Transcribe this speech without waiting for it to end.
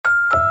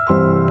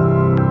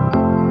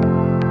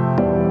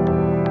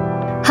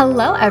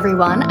Hello,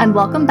 everyone, and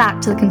welcome back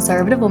to the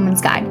Conservative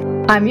Woman's Guide.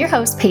 I'm your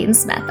host, Peyton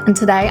Smith, and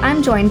today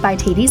I'm joined by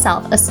Taty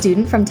Self, a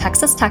student from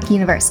Texas Tech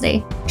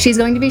University. She's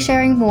going to be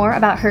sharing more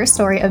about her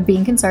story of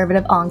being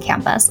conservative on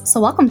campus. So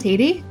welcome,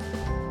 Taty.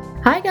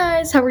 Hi,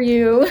 guys. How are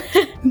you?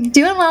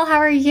 Doing well. How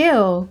are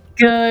you?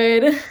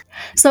 Good.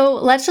 So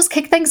let's just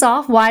kick things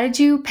off. Why did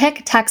you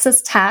pick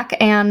Texas Tech,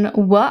 and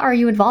what are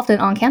you involved in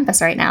on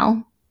campus right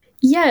now?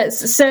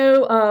 Yes.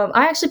 So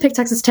I actually picked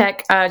Texas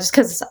Tech just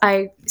because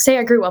I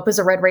grew up as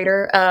a Red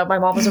Raider. My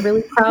mom was a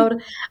really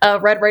proud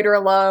Red Raider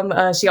alum.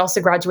 She also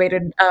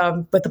graduated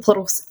with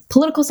a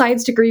political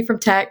science degree from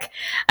Tech.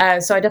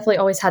 So I definitely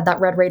always had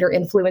that Red Raider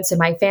influence in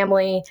my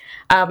family.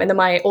 And then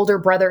my older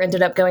brother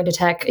ended up going to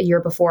Tech a year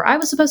before I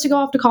was supposed to go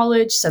off to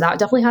college. So that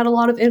definitely had a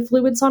lot of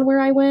influence on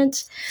where I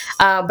went.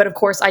 But of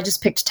course, I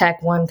just picked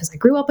Tech, one, because I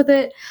grew up with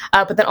it.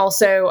 But then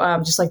also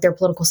just like their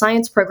political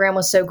science program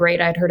was so great.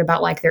 I'd heard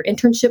about like their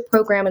internship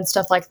program and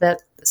stuff like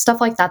that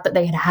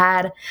they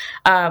had.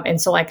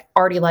 And so like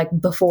already like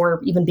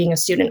before even being a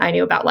student, I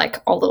knew about like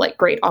all the like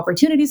great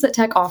opportunities that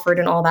Tech offered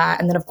and all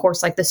that. And then of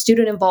course, like the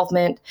student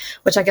involvement,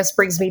 which I guess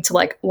brings me to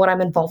like what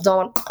I'm involved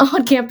on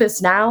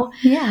campus now.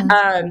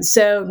 Yeah.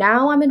 So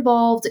now I'm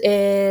involved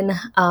in,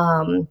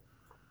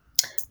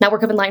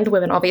 Network of Enlightened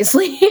Women,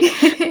 obviously.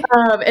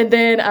 And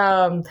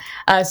then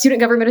Student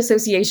Government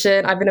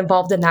Association. I've been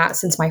involved in that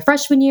since my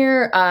freshman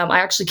year. I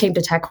actually came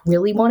to Tech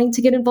really wanting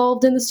to get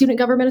involved in the Student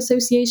Government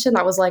Association.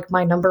 That was like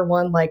my number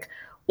one like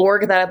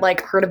org that I'd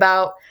like heard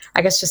about,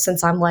 I guess just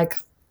since I'm like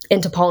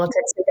into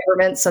politics and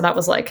government. So that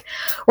was like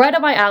right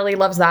up my alley.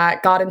 Loves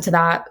that. Got into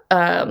that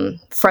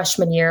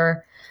freshman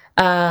year.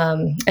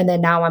 And then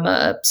now I'm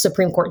a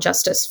Supreme Court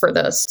justice for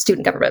the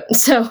student government.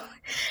 So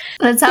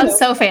that sounds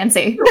so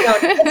fancy.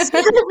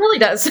 It really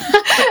does.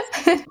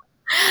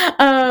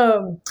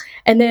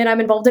 And then I'm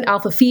involved in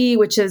Alpha Phi,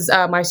 which is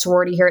my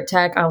sorority here at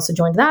Tech. I also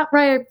joined that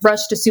right.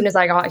 Rushed as soon as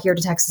I got here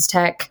to Texas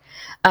Tech.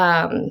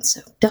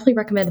 So definitely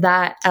recommend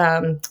that.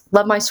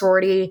 Love my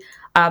sorority.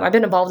 I've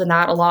been involved in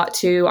that a lot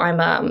too.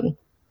 I'm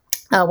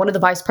one of the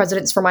vice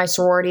presidents for my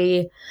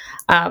sorority.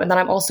 And then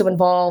I'm also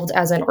involved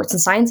as an arts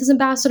and sciences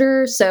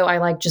ambassador. So I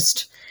like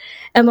just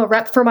am a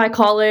rep for my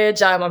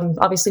college. I'm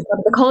obviously part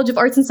of the College of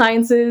Arts and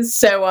Sciences.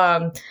 So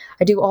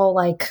I do all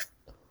like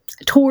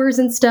tours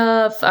and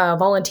stuff,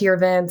 volunteer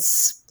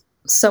events,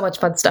 so much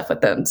fun stuff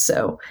with them.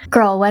 So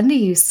girl, when do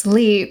you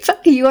sleep?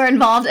 You are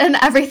involved in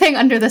everything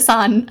under the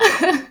sun.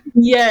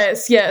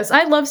 Yes.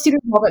 I love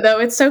student involvement though.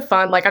 It's so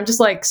fun. Like I'm just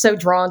like so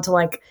drawn to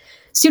like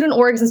student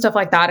orgs and stuff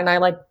like that. And I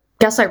like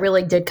guess I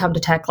really did come to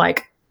Tech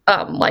like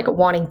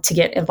wanting to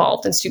get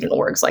involved in student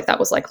orgs. Like that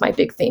was like my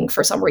big thing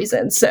for some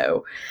reason.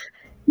 So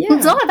yeah.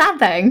 It's not a bad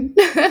thing.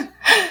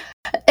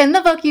 In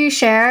the book, you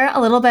share a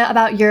little bit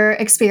about your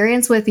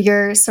experience with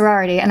your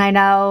sorority, and I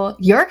know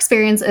your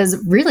experience is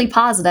really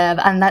positive,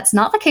 and that's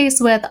not the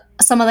case with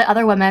some of the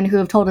other women who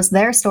have told us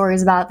their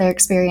stories about their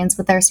experience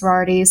with their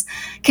sororities.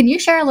 Can you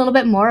share a little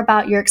bit more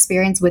about your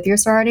experience with your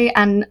sorority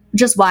and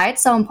just why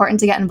it's so important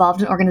to get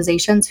involved in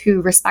organizations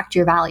who respect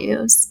your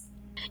values?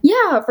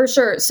 Yeah, for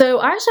sure. So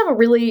I actually have a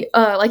really,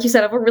 like you said,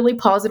 I have a really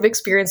positive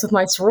experience with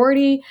my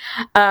sorority.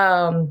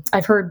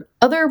 I've heard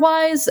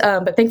otherwise,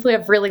 but thankfully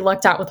I've really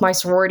lucked out with my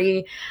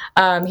sorority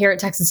here at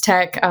Texas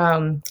Tech.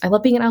 I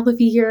love being an Alpha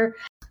Phi here.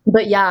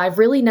 But yeah, I've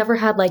really never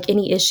had like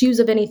any issues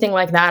of anything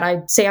like that.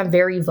 I'd say I'm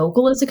very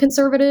vocal as a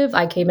conservative.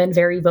 I came in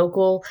very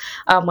vocal,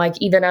 like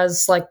even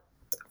as like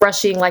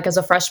rushing, like as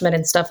a freshman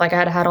and stuff. Like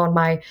I had on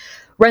my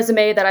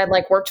resume that I'd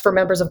like worked for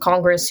members of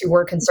Congress who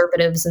were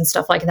conservatives and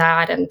stuff like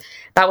that. And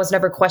that was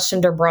never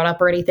questioned or brought up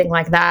or anything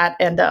like that.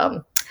 And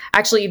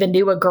actually even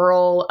knew a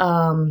girl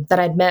that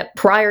I'd met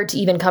prior to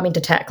even coming to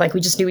Tech. Like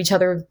we just knew each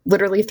other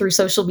literally through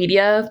social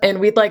media.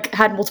 And we'd like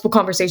had multiple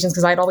conversations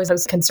because I'd always had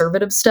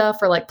conservative stuff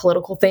or like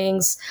political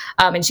things.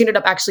 And she ended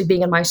up actually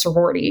being in my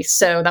sorority.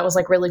 So that was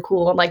like really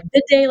cool. And like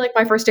the day, like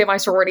my first day of my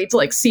sorority, to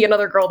like see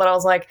another girl that I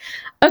was like,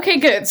 okay,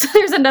 good. So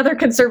there's another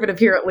conservative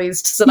here at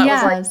least. So that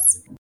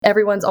was like,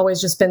 everyone's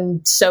always just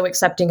been so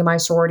accepting of my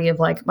sorority of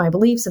like my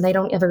beliefs, and they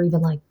don't ever even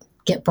like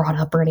get brought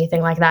up or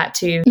anything like that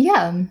too.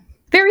 Yeah.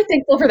 Very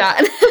thankful for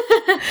that.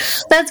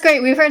 That's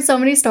great. We've heard so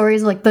many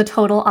stories like the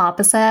total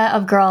opposite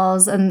of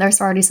girls and their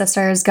sorority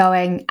sisters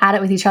going at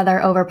it with each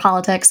other over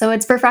politics. So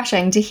it's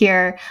refreshing to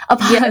hear a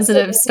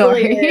positive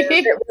story.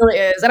 It really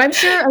is. And I'm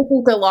sure I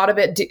think a lot of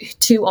it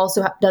too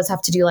also does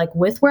have to do like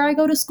with where I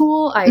go to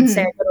school. I'd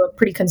say I go to a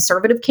pretty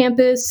conservative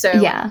campus. So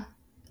yeah,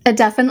 it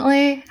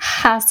definitely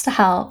has to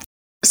help.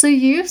 So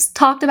you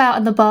talked about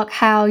in the book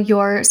how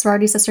your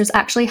sorority sisters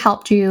actually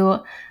helped you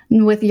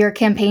with your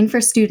campaign for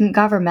student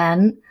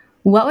government.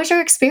 What was your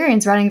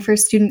experience running for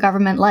student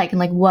government like? And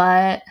like,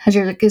 what has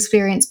your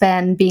experience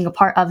been being a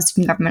part of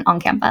student government on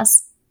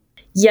campus?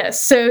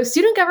 Yes. So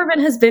student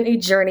government has been a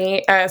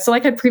journey. So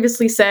like I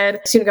previously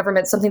said, student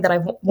government is something that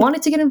I've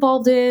wanted to get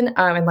involved in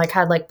and like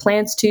had like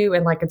plans to,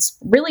 and like it's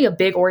really a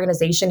big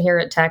organization here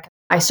at Tech.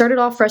 I started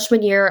off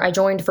freshman year. I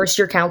joined first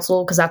year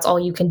council because that's all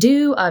you can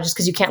do, just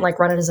because you can't like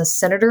run it as a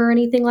senator or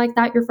anything like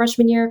that your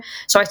freshman year.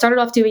 So I started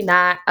off doing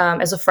that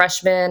as a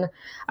freshman,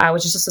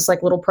 which is just this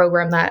like little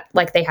program that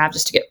like they have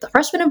just to get the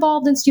freshmen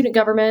involved in student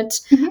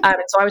government.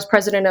 And so I was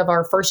president of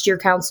our first year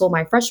council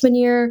my freshman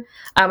year.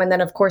 And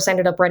then of course I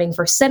ended up running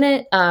for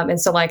Senate. And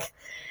so like,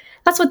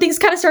 that's when things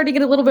kind of started to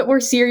get a little bit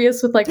more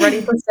serious with like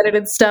running for Senate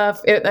and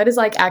stuff. That is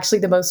like actually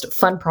the most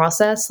fun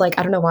process. Like,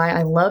 I don't know why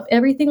I love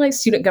everything like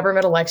student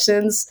government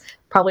elections,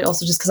 probably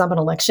also just because I'm an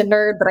election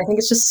nerd, but I think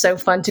it's just so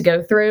fun to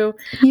go through.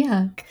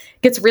 Yeah.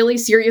 Gets really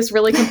serious,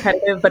 really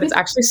competitive, but it's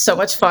actually so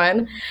much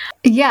fun.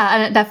 Yeah,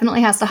 and it definitely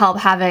has to help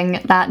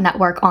having that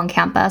network on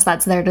campus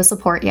that's there to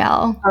support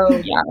Yale. Oh,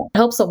 yeah. It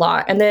helps a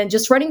lot. And then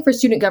just running for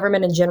student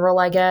government in general,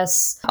 I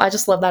guess. I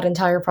just love that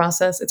entire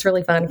process. It's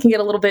really fun. It can get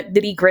a little bit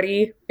nitty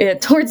gritty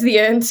towards the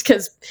end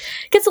because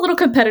it gets a little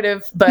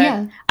competitive,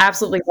 but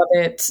absolutely love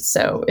it.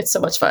 So it's so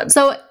much fun.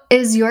 So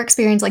is your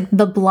experience like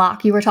the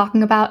block you were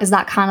talking about? Is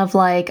that kind of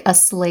like a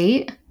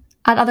slate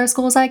at other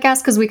schools, I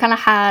guess? Because we kind of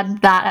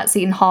had that at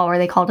Seton Hall where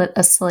they called it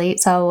a slate.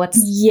 So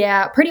what's...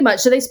 Yeah, pretty much.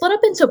 So they split up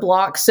into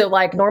blocks. So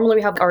like normally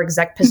we have our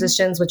exec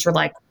positions, which are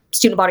like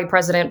student body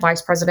president,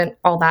 vice president,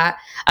 all that.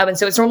 And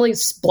so it's normally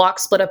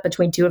blocks split up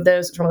between two of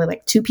those. It's normally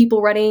like two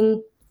people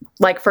running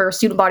like for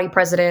student body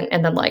president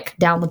and then like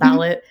down the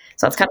ballot.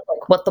 So that's kind of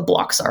like what the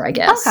blocks are, I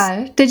guess.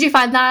 Okay. Did you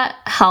find that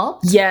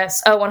helped?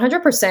 Yes. Oh,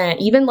 100%.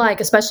 Even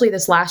like, especially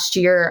this last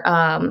year,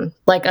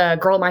 like a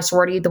girl in my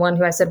sorority, the one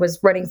who I said was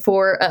running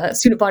for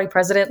student body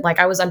president, like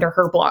I was under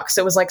her block.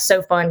 So it was like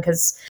so fun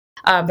because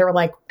there were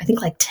like, I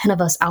think like 10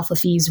 of us Alpha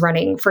Phi's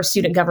running for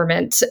student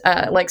government,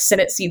 like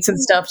Senate seats and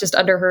stuff just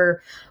under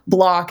her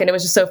block. And it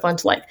was just so fun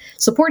to like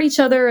support each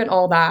other and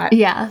all that.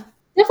 Yeah.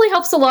 Definitely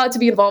helps a lot to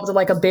be involved in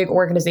like a big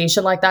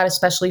organization like that,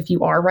 especially if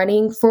you are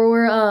running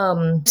for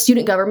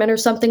student government or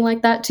something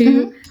like that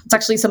too. It's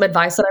actually some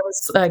advice that I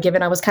was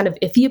given. I was kind of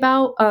iffy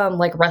about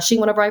like rushing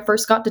whenever I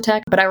first got to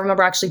tech, but I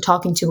remember actually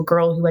talking to a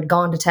girl who had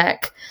gone to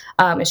tech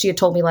and she had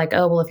told me like,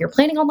 oh, well, if you're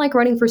planning on like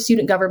running for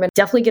student government,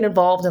 definitely get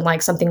involved in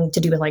like something to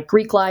do with like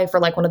Greek life or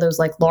like one of those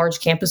like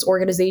large campus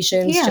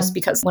organizations, just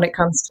because when it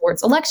comes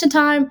towards election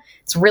time,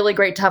 it's really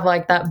great to have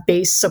like that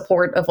base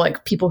support of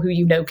like people who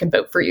you know can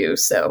vote for you.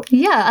 So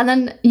yeah. And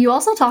then you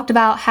also talked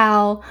about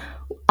how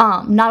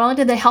not only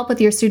did they help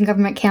with your student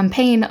government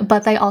campaign,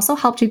 but they also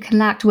helped you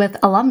connect with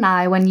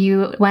alumni when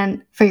you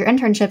went for your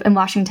internship in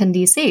Washington,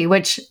 D.C.,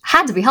 which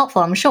had to be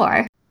helpful, I'm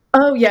sure.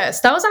 Oh, yes.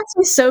 That was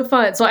actually so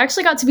fun. So I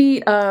actually got to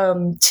meet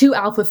two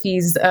Alpha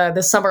Phis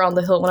this summer on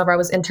the Hill whenever I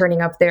was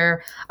interning up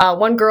there.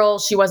 One girl,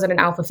 she wasn't an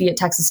Alpha Phi at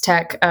Texas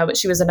Tech, but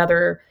she was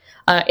another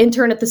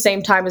intern at the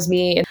same time as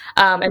me.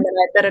 And then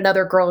I met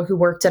another girl who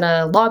worked in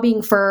a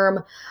lobbying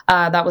firm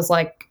that was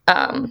like...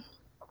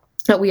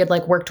 that we had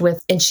like worked with,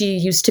 and she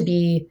used to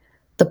be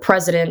the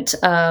president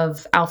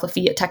of Alpha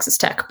Phi at Texas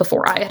Tech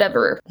before I had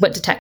ever went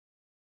to Tech.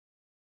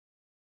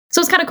 So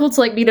it's kind of cool to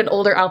like meet an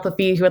older Alpha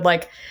Phi who had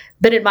like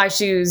been in my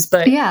shoes,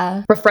 but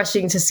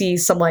refreshing to see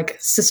some like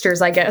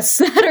sisters, I guess,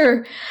 that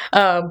are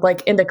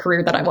like in the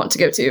career that I want to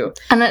go to.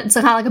 And it's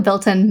kind of like a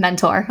built-in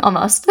mentor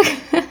almost.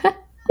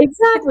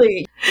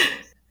 Exactly.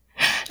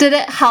 Did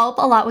it help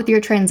a lot with your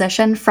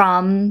transition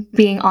from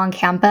being on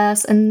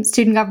campus and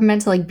student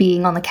government to like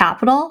being on the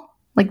Capitol?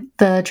 Like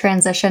the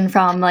transition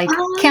from like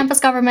campus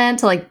government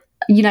to like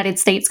United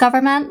States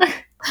government?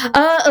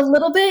 A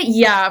little bit.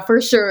 Yeah, for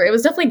sure. It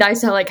was definitely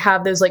nice to like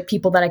have those like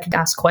people that I could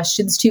ask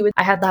questions to.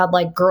 I had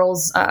like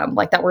girls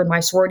like that were in my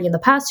sorority in the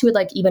past who had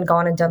like even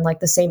gone and done like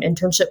the same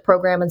internship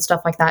program and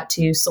stuff like that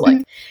too. So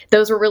like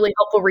those were really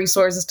helpful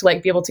resources to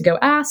like be able to go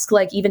ask,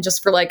 like even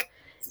just for like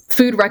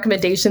food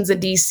recommendations in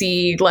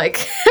DC,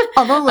 like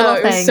all the little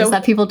things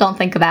that people don't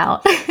think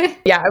about.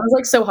 Yeah, it was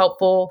like so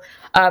helpful.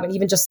 And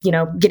even just, you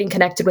know, getting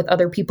connected with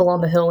other people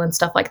on the Hill and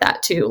stuff like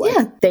that too.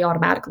 Like they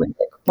automatically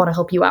like, want to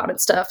help you out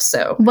and stuff.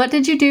 So what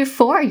did you do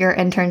for your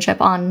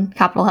internship on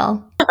Capitol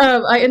Hill?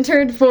 I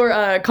interned for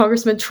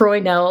Congressman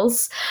Troy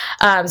Nehls.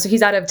 So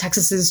he's out of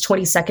Texas's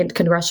 22nd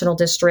congressional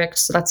district.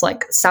 So that's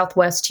like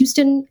Southwest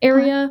Houston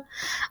area.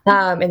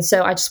 And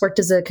so I just worked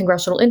as a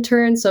congressional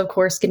intern. So of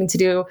course, getting to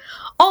do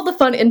all the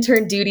fun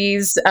intern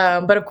duties.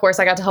 But of course,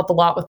 I got to help a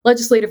lot with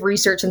legislative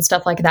research and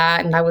stuff like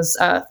that. And I was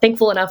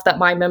thankful enough that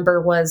my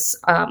member was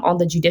on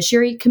the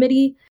Judiciary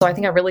Committee. So I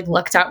think I really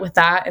lucked out with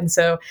that. And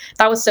so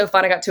that was so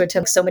fun. I got to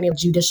attend so many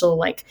judicial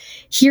like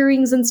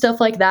hearings and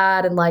stuff like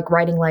that, and like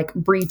writing like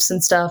briefs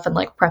and stuff and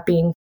like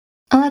prepping.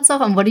 Oh, that's so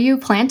fun. What do you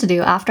plan to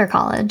do after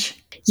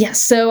college?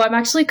 Yes, so I'm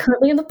actually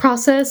currently in the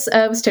process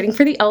of studying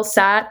for the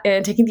LSAT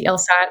and taking the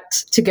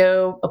LSAT to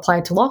go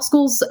apply to law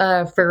schools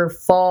for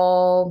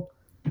fall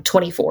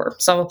 24.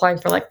 So I'm applying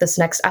for like this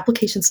next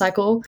application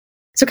cycle.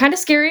 So kind of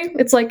scary.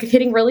 It's like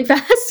hitting really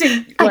fast.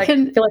 And, like, I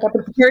feel like I've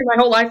been preparing my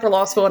whole life for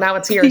law school and now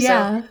it's here.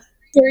 Yeah. So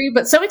scary,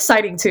 but so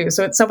exciting too.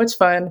 So it's so much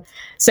fun.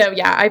 So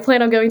yeah, I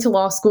plan on going to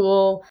law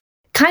school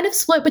kind of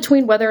split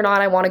between whether or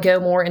not I want to go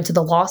more into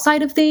the law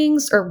side of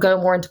things or go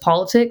more into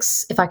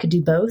politics, if I could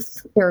do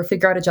both or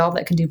figure out a job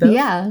that can do both.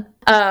 Yeah.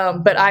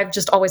 But I've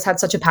just always had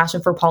such a passion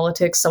for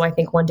politics. So I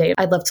think one day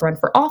I'd love to run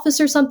for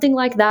office or something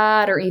like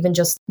that, or even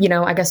just,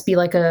 I guess be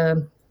like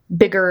a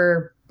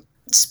bigger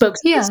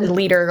spokesperson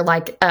leader,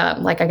 like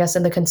I guess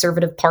in the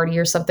Conservative Party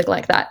or something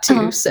like that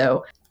too.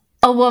 So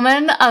a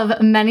woman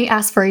of many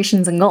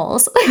aspirations and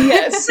goals.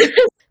 Yes.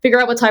 Figure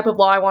out what type of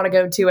law I want to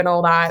go to and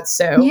all that.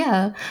 So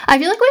yeah, I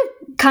feel like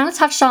we've kind of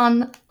touched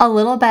on a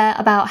little bit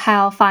about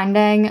how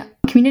finding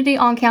community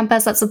on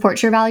campus that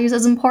supports your values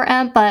is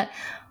important, but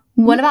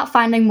what about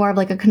finding more of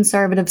like a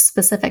conservative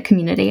specific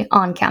community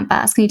on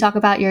campus? Can you talk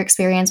about your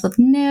experience with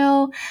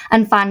NU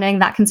and finding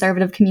that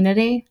conservative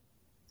community?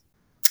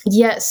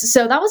 Yes.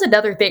 So that was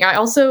another thing. I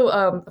also,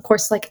 of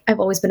course, like I've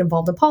always been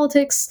involved in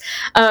politics.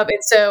 And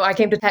so I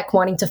came to Tech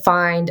wanting to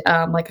find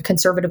like a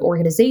conservative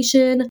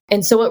organization.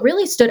 And so what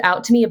really stood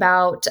out to me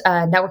about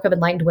Network of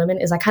Enlightened Women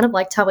is I kind of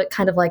liked how it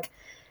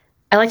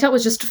I liked how it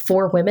was just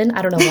for women.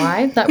 I don't know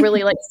why. That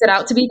really like stood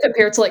out to me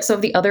compared to like some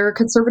of the other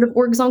conservative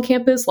orgs on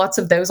campus. Lots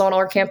of those on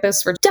our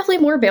campus were definitely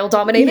more male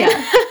dominated.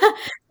 Yeah.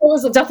 It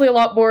was definitely a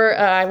lot more.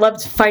 I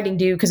loved finding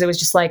NU because it was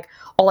just like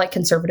all like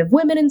conservative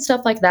women and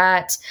stuff like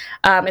that.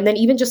 And then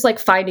even just like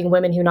finding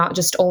women who not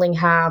just only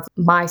have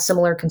my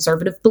similar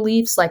conservative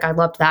beliefs. Like I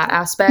loved that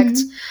aspect.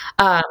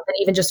 And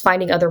even just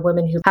finding other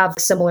women who have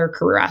similar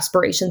career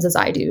aspirations as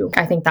I do.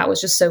 I think that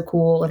was just so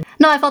cool.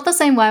 No, I felt the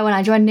same way when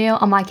I joined NU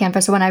on my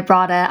campus, or when I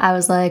brought it. I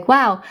was like,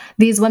 wow,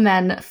 these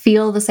women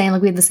feel the same,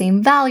 like we have the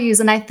same values.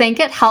 And I think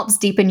it helps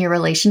deepen your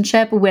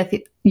relationship with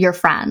your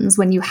friends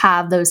when you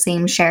have those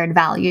same shared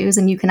values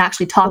and you can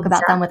actually talk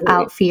about them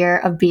without fear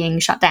of being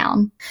shut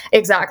down.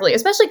 Exactly.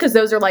 Especially because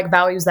those are like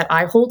values that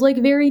I hold like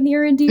very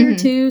near and dear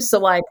too. So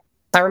like,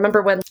 I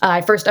remember when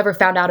I first ever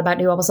found out about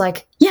NU, I was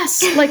like,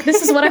 yes, like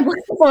this is what I'm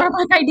looking for. I'm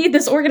like, I need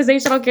this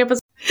organization on campus.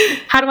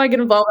 How do I get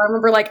involved? I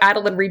remember like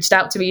Adeline reached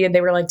out to me and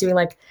they were like doing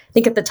like, I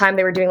think at the time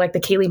they were doing like the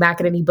Kayleigh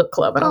McEnany book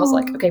club. And I was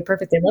like, okay,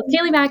 perfect. They love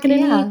Kayleigh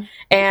McEnany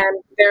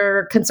and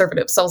they're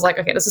conservative. So I was like,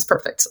 okay, this is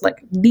perfect.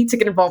 Like need to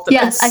get involved in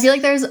this. I feel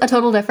like there's a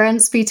total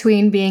difference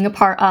between being a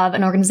part of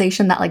an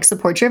organization that like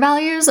supports your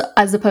values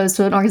as opposed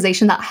to an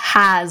organization that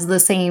has the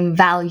same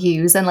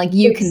values and like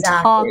you can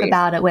talk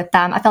about it with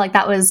them. I felt like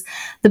that was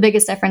the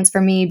biggest difference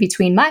for me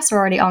between my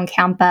sorority on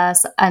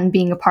campus and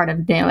being a part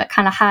of NU. It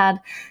kind of had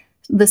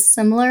the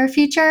similar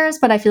features,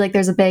 but I feel like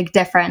there's a big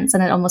difference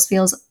and it almost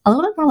feels a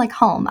little bit more like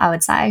home, I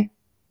would say.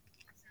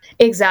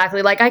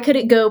 Exactly. Like I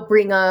couldn't go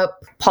bring up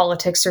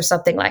politics or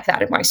something like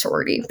that in my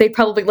sorority. They'd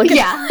probably look at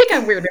me like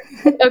I'm weird.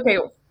 Okay,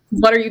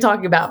 what are you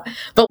talking about?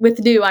 But with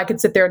NU, I could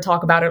sit there and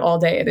talk about it all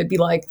day and it'd be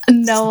like,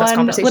 no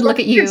one would look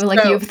at you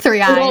like you have three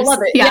eyes. All love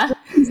it. Yeah,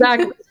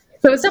 exactly.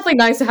 So it's definitely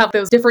nice to have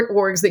those different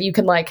orgs that you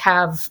can like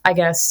have, I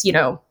guess,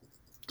 your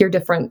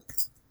different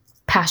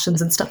passions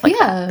and stuff like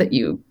that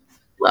you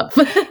love.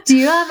 Do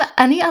you have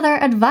any other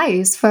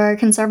advice for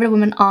conservative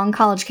women on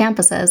college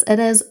campuses? It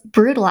is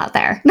brutal out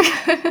there.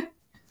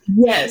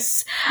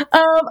 Yes.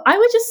 I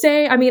would just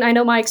say, I mean, I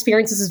know my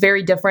experiences is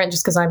very different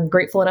just because I'm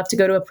grateful enough to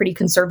go to a pretty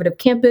conservative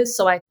campus.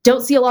 So I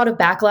don't see a lot of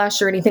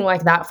backlash or anything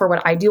like that for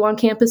what I do on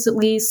campus, at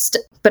least.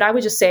 But I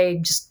would just say,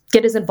 just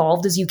get as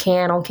involved as you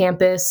can on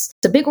campus.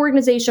 It's a big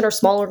organization or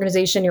small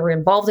organization. You're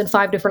involved in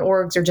 5 different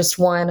orgs or just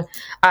one.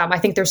 I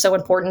think they're so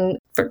important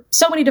for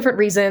so many different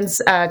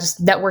reasons,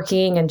 just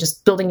networking and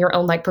just building your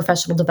own like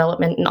professional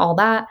development and all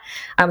that.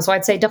 So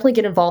I'd say definitely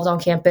get involved on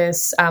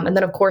campus. And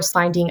then, of course,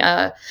 finding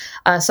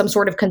some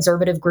sort of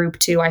conservative group,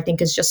 too, I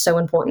think is just so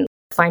important.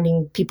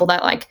 Finding people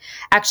that like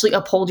actually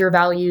uphold your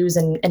values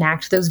and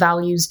enact those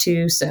values,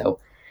 too.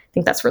 So I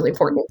think that's really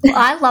important. Well,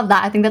 I love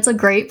that. I think that's a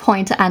great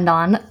point to end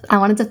on. I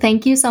wanted to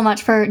thank you so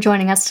much for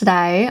joining us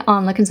today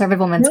on the Conservative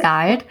Woman's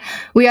Guide.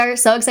 We are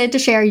so excited to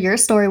share your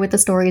story with the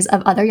stories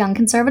of other young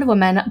conservative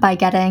women by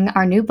getting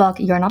our new book,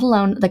 You're Not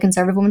Alone, The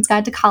Conservative Woman's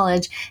Guide to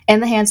College,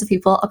 in the hands of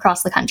people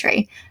across the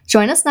country.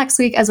 Join us next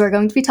week as we're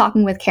going to be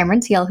talking with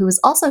Cameron Teal, who is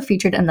also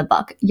featured in the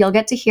book. You'll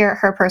get to hear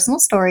her personal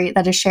story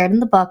that is shared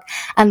in the book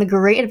and the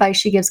great advice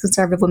she gives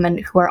conservative women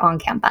who are on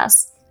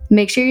campus.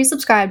 Make sure you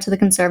subscribe to the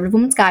Conservative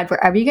Woman's Guide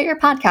wherever you get your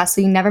podcasts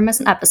so you never miss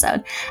an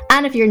episode.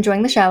 And if you're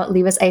enjoying the show,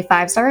 leave us a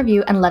 5-star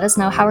review and let us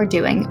know how we're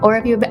doing. Or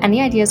if you have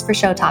any ideas for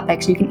show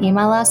topics, you can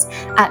email us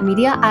at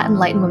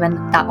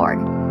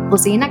media@enlightenedwomen.org. We'll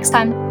see you next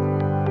time.